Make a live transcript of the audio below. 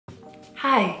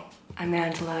Hi, I'm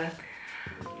Angela,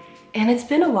 and it's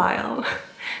been a while.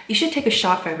 You should take a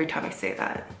shot for every time I say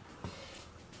that.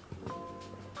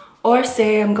 Or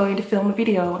say I'm going to film a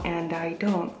video and I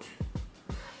don't.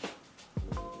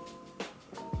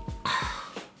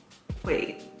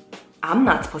 Wait, I'm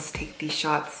not supposed to take these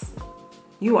shots.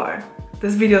 You are.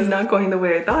 This video is not going the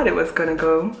way I thought it was gonna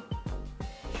go.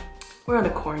 We're on a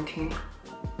quarantine.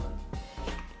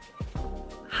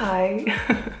 Hi.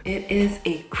 It is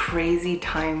a crazy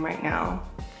time right now.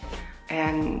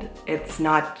 And it's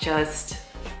not just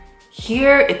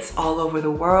here, it's all over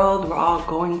the world. We're all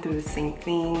going through the same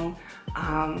thing.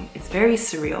 It's very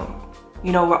surreal.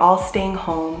 You know, we're all staying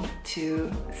home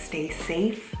to stay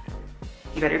safe.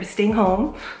 You better be staying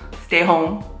home. Stay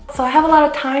home. So I have a lot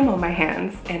of time on my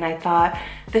hands and I thought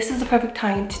this is the perfect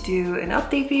time to do an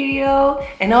update video,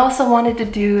 and I also wanted to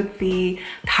do the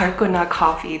Dalgona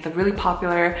coffee, the really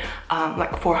popular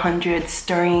like 400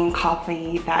 stirring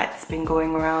coffee that's been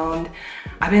going around.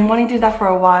 I've been wanting to do that for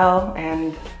a while,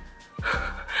 and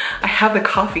I have the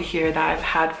coffee here that I've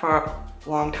had for a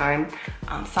long time.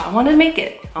 So I want to make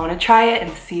it. I want to try it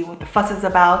and see what the fuss is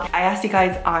about. I asked you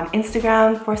guys on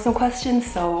Instagram for some questions,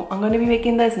 so I'm going to be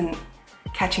making this and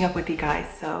catching up with you guys.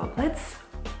 So let's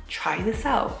try this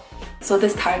out. So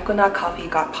this Dalgona coffee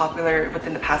got popular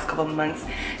within the past couple of months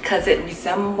because it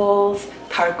resembles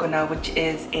Dalgona, which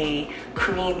is a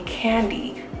Korean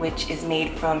candy which is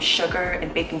made from sugar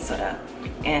and baking soda.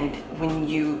 And when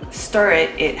you stir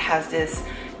it, it has this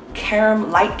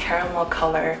light caramel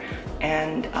color,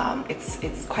 and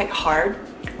it's quite hard.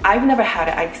 I've never had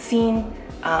it. I've seen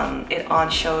it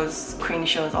on shows, Korean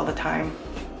shows all the time.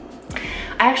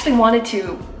 I actually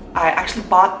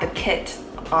bought the kit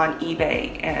on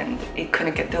eBay and it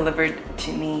couldn't get delivered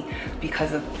to me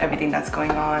because of everything that's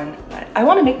going on. But I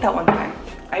want to make that one time.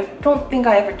 I don't think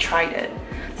I ever tried it.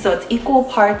 So it's equal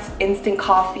parts instant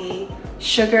coffee,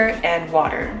 sugar, and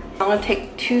water. I'm gonna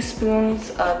take 2 spoons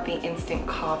of the instant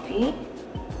coffee,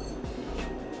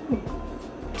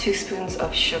 2 spoons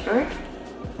of sugar.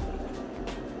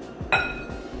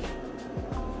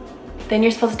 Then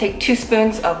you're supposed to take 2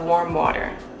 spoons of warm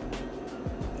water.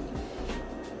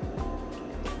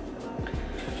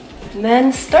 And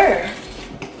then stir.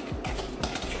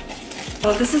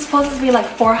 So this is supposed to be like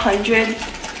 400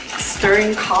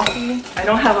 stirring coffee. I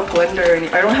don't have a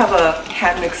blender, I don't have a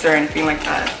hand mixer or anything like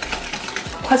that.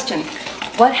 Question,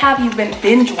 what have you been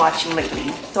binge watching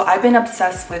lately? So I've been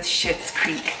obsessed with Schitt's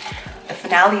Creek. The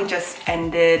finale just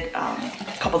ended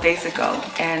a couple days ago,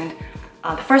 and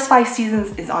the first 5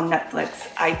 seasons is on Netflix.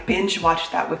 I binge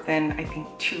watched that within, I think,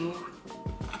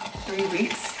 2-3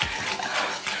 weeks.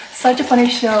 Such a funny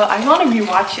show. I want to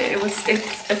rewatch it.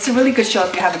 It's a really good show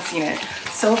if you haven't seen it.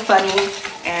 So funny,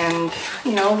 and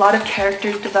you know, a lot of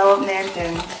character development,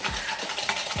 and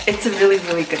it's a really,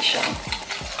 really good show.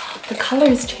 The color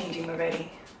is changing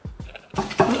already.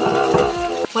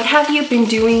 What have you been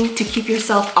doing to keep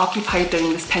yourself occupied during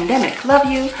this pandemic? Love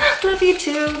you. Love you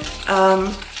too.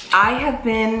 I have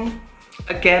been,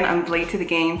 again, I'm late to the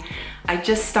game. I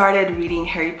just started reading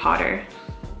Harry Potter.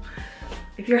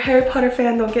 If you're a Harry Potter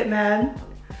fan, don't get mad.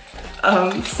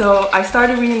 So I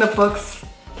started reading the books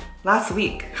last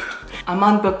week. I'm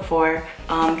on book 4.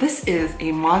 This is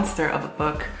a monster of a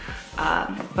book,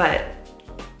 but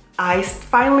I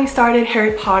finally started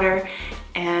Harry Potter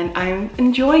and I'm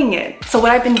enjoying it. So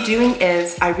what I've been doing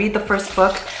is I read the first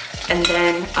book and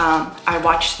then I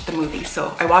watched the movie.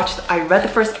 So I read the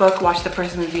first book, watched the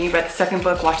first movie, read the second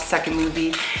book, watched the second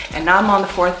movie, and now I'm on the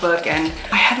 4th book, and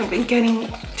I haven't been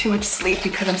getting too much sleep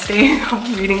because I'm staying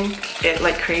home reading it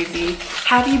like crazy.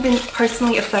 Have you been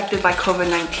personally affected by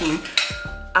COVID-19?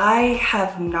 I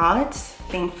have not,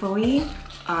 thankfully.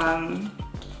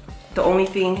 The only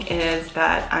thing is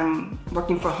that I'm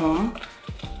working from home,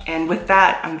 and with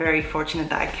that, I'm very fortunate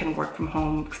that I can work from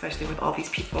home, especially with all these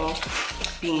people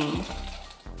being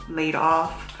laid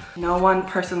off. No one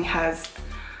personally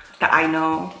that I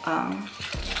know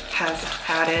has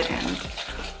had it, and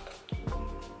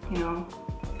you know,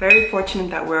 very fortunate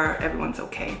that everyone's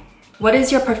okay. What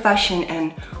is your profession,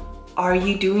 and are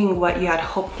you doing what you had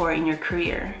hoped for in your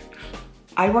career?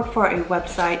 I work for a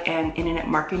website and internet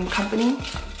marketing company.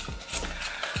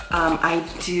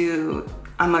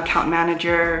 I'm an account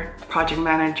manager, project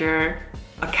manager,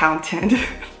 accountant.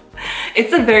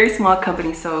 It's a very small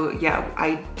company, so yeah,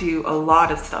 I do a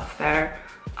lot of stuff there.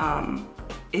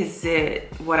 Is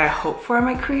it what I hope for in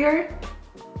my career?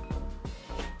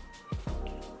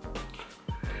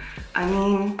 I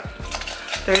mean,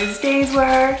 there's days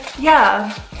where,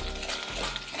 yeah,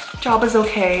 job is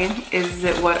okay. Is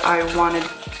it what I want to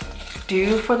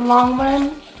do for the long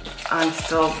run? I'm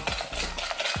still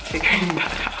figuring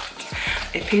that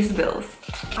out. It pays the bills.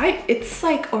 It's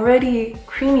like already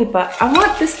creamy, but I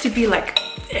want this to be like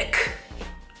thick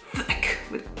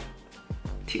with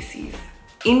 2 C's.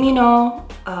 Imino,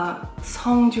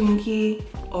 Songjungi,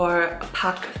 or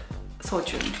Park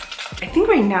Sojun. I think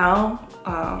right now,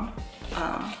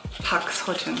 Park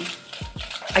Sojun.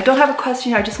 I don't have a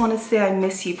question, I just want to say I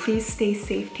miss you. Please stay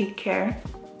safe, take care.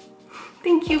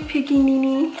 Thank you, Piggy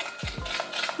Nini.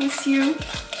 Miss you.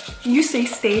 You stay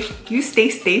safe. You stay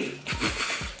safe.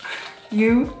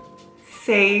 You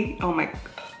say, oh my,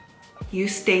 you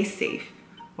stay safe.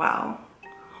 Wow.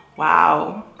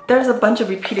 Wow. There's a bunch of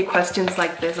repeated questions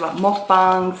like this about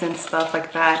mukbangs and stuff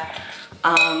like that.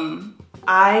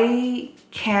 I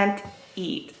can't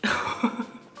eat.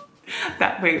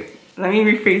 Wait, let me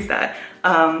rephrase that.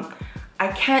 I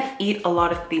can't eat a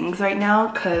lot of things right now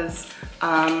because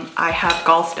I have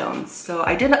gallstones. So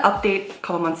I did an update a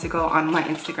couple months ago on my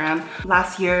Instagram.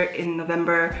 Last year in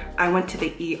November, I went to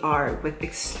the ER with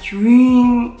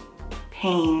extreme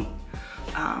pain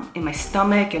in my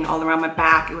stomach and all around my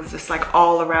back. It was just like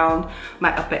all around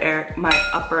my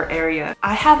upper area.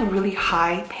 I have a really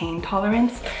high pain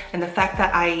tolerance, and the fact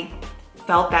that I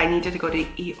felt that I needed to go to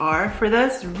the ER for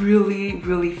this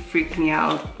really freaked me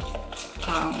out.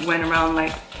 When around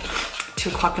like 2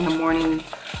 o'clock in the morning,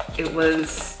 it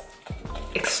was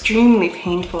extremely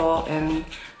painful, and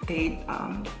they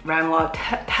ran a lot of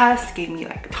tests, gave me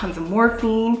like tons of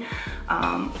morphine.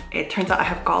 It turns out I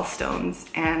have gallstones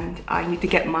and I need to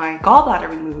get my gallbladder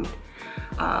removed.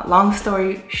 Long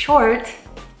story short,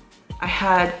 I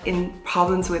had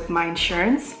problems with my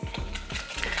insurance.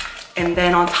 And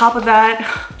then on top of that,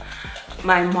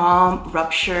 my mom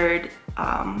ruptured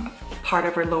part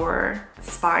of her lower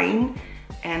spine.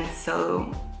 And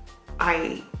so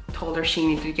I told her she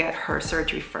needed to get her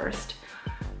surgery first.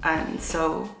 And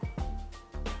so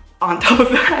on top of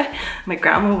that, my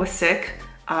grandma was sick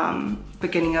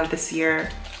beginning of this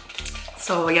year.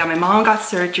 So yeah, my mom got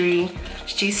surgery.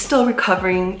 She's still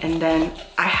recovering. And then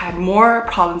I had more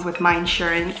problems with my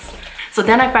insurance. So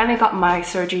then I finally got my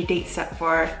surgery date set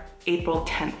for April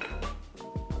 10th.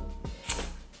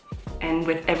 And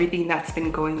with everything that's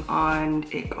been going on,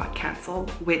 it got canceled,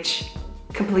 which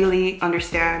completely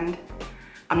understand.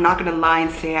 I'm not gonna lie and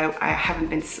say I haven't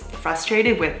been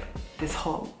frustrated with this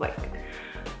whole, like,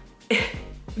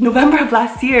 November of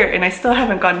last year, and I still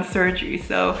haven't gotten surgery.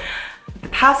 So the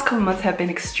past couple months have been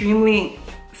extremely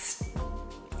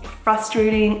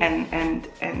frustrating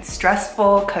and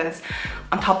stressful, because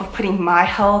on top of putting my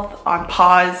health on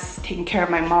pause, taking care of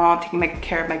my mom, taking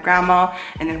care of my grandma,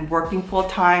 and then working full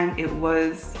time,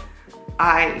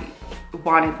 I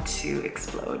wanted to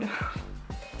explode.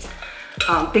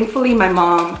 Thankfully, my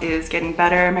mom is getting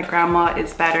better, my grandma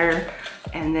is better,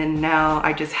 and then now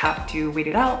I just have to wait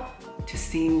it out to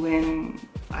see when,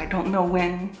 I don't know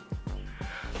when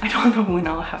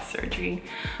I'll have surgery.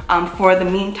 For the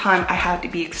meantime, I have to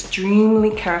be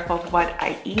extremely careful of what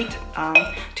I eat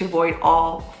to avoid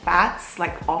all fats,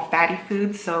 like all fatty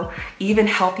foods. So even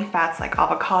healthy fats like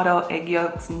avocado, egg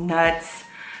yolks, nuts,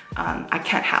 I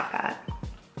can't have that.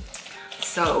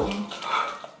 So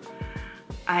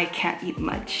I can't eat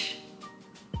much.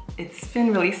 It's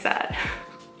been really sad.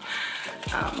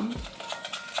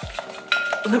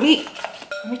 Let me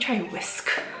try a whisk.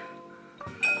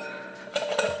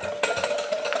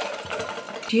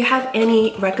 Do you have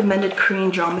any recommended Korean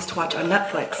dramas to watch on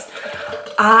Netflix?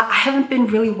 I haven't been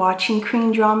really watching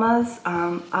Korean dramas.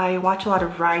 I watch a lot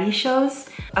of variety shows.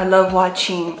 I love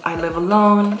watching I Live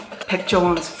Alone, Baek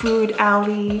Jo-won's Food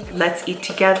Alley, Let's Eat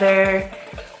Together.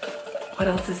 What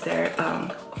else is there?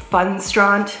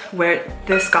 Fun-Staurant, where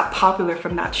this got popular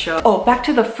from that show. Oh, back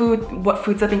to the food, what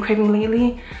foods I've been craving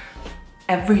lately?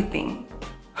 Everything.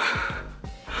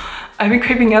 I've been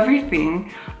craving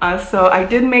everything. So I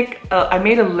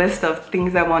made a list of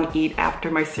things I want to eat after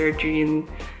my surgery, and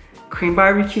Korean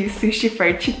barbecue, sushi,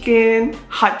 fried chicken,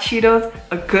 hot Cheetos,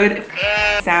 a good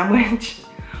sandwich,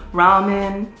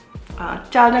 ramen,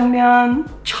 jjajangmyeon,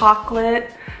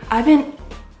 chocolate. I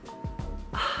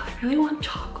really want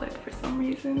chocolate for some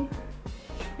reason.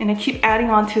 And I keep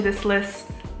adding on to this list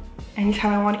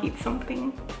anytime I want to eat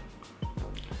something.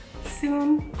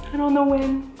 Soon, I don't know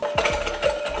when.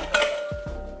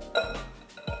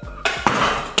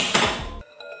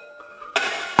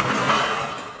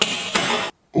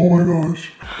 Oh my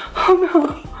gosh. Oh no.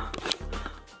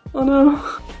 Oh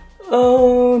no.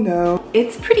 Oh no.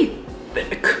 It's pretty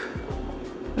thick.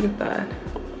 Look at that.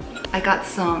 I got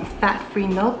some fat-free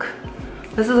milk.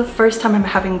 This is the first time I'm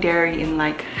having dairy in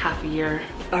like half a year.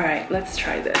 All right, let's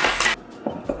try this.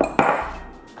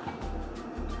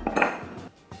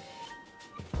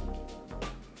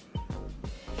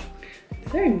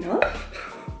 Is there enough?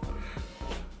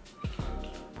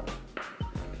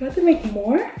 Do I have to make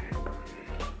more?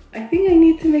 I think I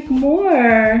need to make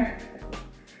more.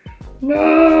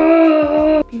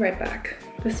 No! Be right back.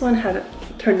 This one had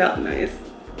turned out nice.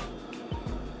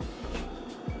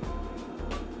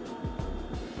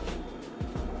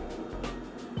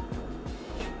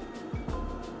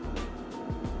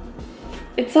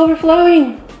 It's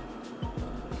overflowing.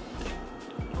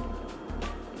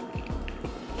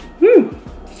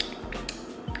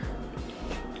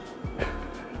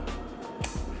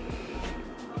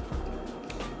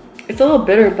 It's a little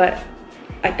bitter, but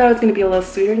I thought it was gonna be a little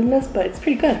sweeter than this, but it's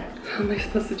pretty good. How am I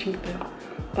supposed to drink this?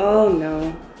 Oh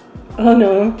no. Oh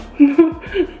no.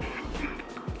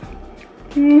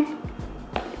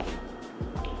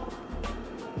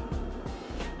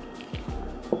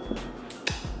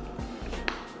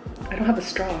 I don't have a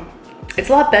straw. It's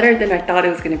a lot better than I thought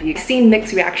it was gonna be. I've seen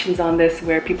mixed reactions on this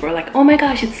where people are like, oh my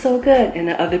gosh, it's so good. And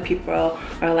then other people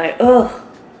are like, ugh,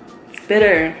 it's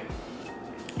bitter.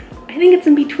 I think it's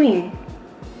in between.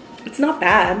 It's not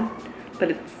bad, but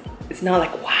it's not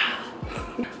like, wow.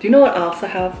 Do you know what I also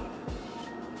have?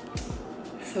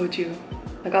 Soju.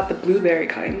 I got the blueberry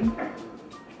kind.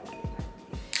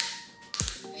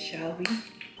 Shall we?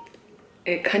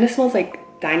 It kind of smells like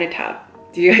Dynatap.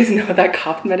 Do you guys know that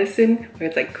cough medicine where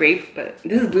it's like grape, but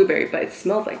this is blueberry, but it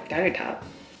smells like Dynatap.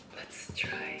 Let's try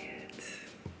it.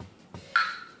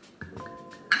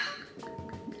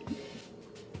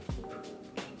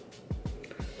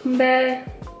 Kumbe.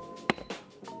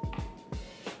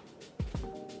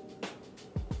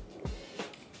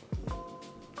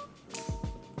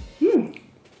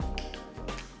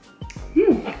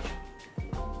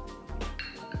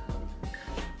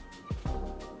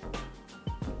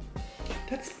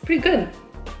 That's pretty good.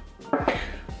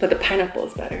 But the pineapple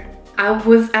is better. I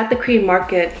was at the Korean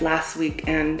market last week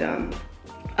and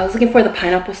I was looking for the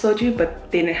pineapple soju, but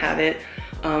they didn't have it.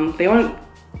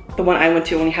 The one I went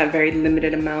to only had very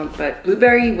limited amount, but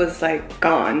blueberry was like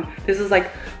gone. This was like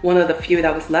one of the few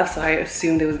that was left, so I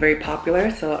assumed it was very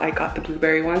popular, so I got the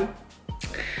blueberry one.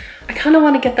 I kind of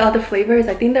want to get the other flavors.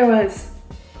 I think there was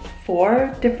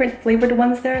 4 different flavored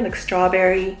ones there, like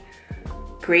strawberry,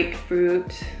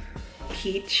 grapefruit,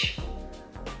 peach.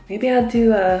 Maybe I'll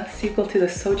do a sequel to the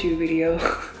soju video.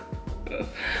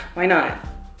 Why not?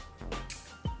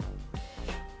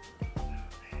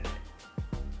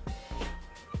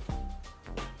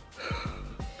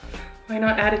 Why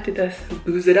not add it to this?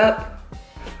 Booze it up.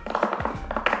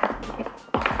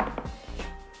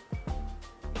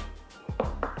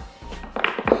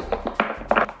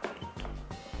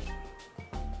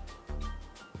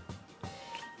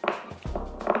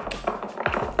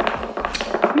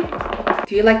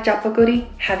 Do you like japaguri?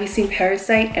 Have you seen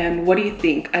Parasite? And what do you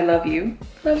think? I love you.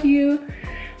 Love you.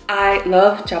 I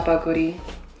love japaguri.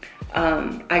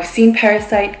 I've seen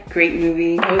Parasite, great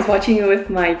movie. I was watching it with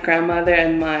my grandmother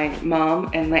and my mom,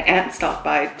 and my aunt stopped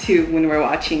by too when we were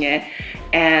watching it,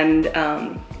 and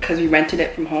because we rented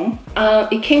it from home.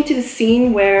 It came to the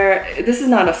scene where, this is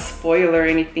not a spoiler or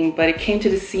anything, but it came to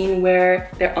the scene where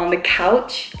they're on the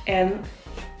couch and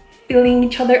filling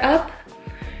each other up.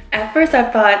 At first I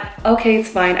thought, okay, it's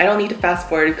fine, I don't need to fast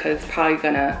forward because it's probably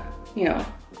gonna, you know,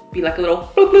 be like a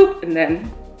little bloop bloop and then,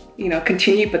 you know,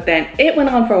 continue. But then it went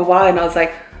on for a while and I was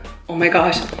like, oh my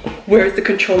gosh, where's the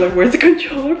controller? Where's the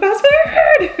controller? Fast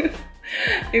forward!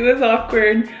 It was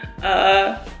awkward.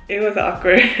 It was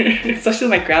awkward. Especially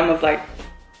my grandma's like,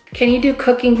 can you do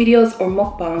cooking videos or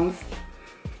mukbangs?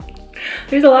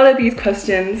 There's a lot of these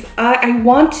questions. I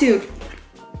want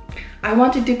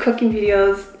to do cooking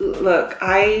videos. Look,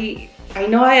 I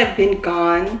know I have been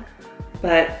gone,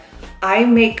 but I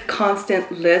make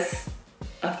constant lists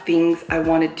of things I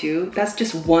want to do. That's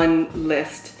just one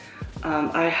list.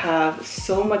 I have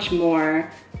so much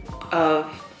more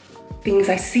of things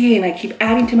I see and I keep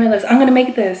adding to my list. I'm gonna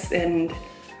make this, and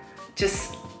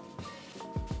just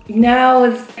now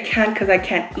I can't because I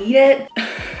can't eat it.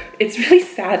 It's really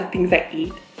sad the things I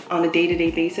eat on a day-to-day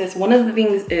basis. One of the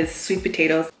things is sweet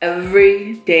potatoes.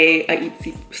 Every day I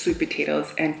eat sweet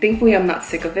potatoes, and thankfully I'm not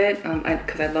sick of it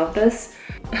because I love this.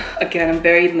 Again, I'm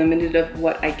very limited of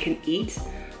what I can eat.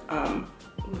 I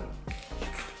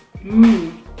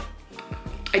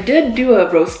did do a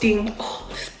roasting. Oh,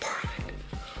 this is perfect.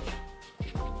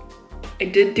 I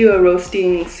did do a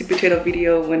roasting sweet potato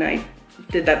video when I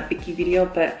did that Vicky video,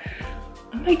 but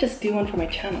I might just do one for my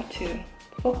channel too.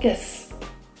 Focus.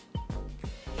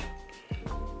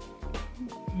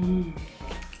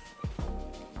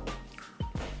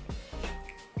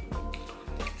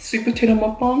 Sweet potato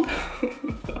mukbang.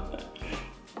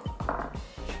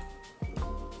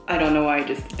 I don't know why I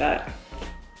just did that.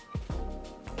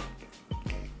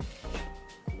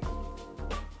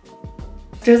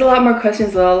 There's a lot more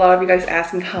questions though. A lot of you guys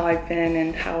asking how I've been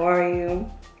and how are you.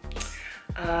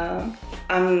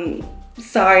 I'm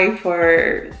sorry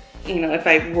for, if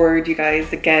I worried you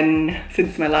guys again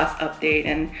since my last update.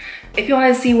 And if you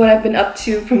want to see what I've been up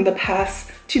to from the past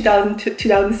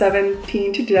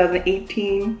 2017 to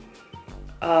 2018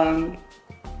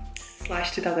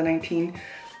 slash 2019,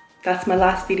 that's my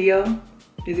last video.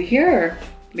 Is it here?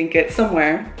 Link it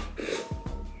somewhere.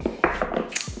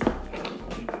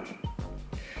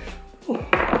 Ooh.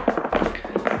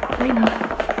 Why not?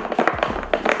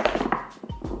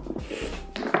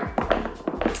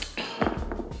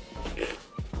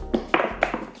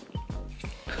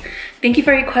 Thank you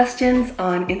for your questions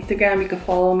on Instagram. You can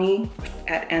follow me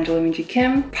at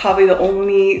AngelaMinjiKim. Probably the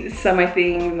only semi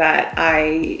thing that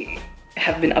I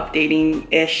have been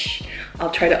updating-ish.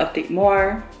 I'll try to update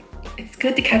more. It's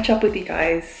good to catch up with you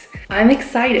guys. I'm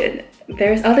excited.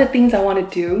 There's other things I want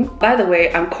to do. By the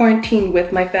way, I'm quarantined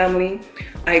with my family.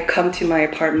 I come to my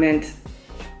apartment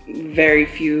very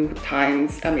few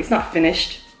times. It's not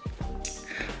finished,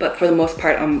 but for the most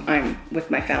part, I'm with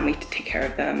my family to take care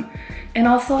of them. And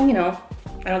also, I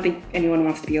don't think anyone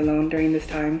wants to be alone during this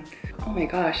time. Oh my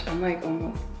gosh, I'm like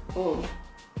almost, oh.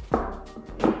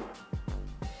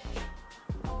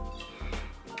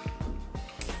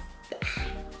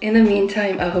 In the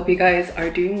meantime, I hope you guys are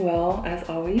doing well as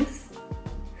always.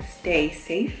 Stay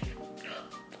safe.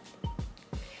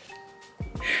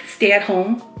 Stay at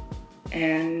home.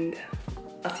 And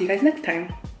I'll see you guys next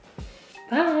time.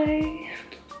 Bye.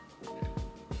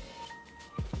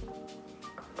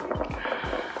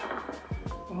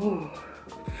 Ooh.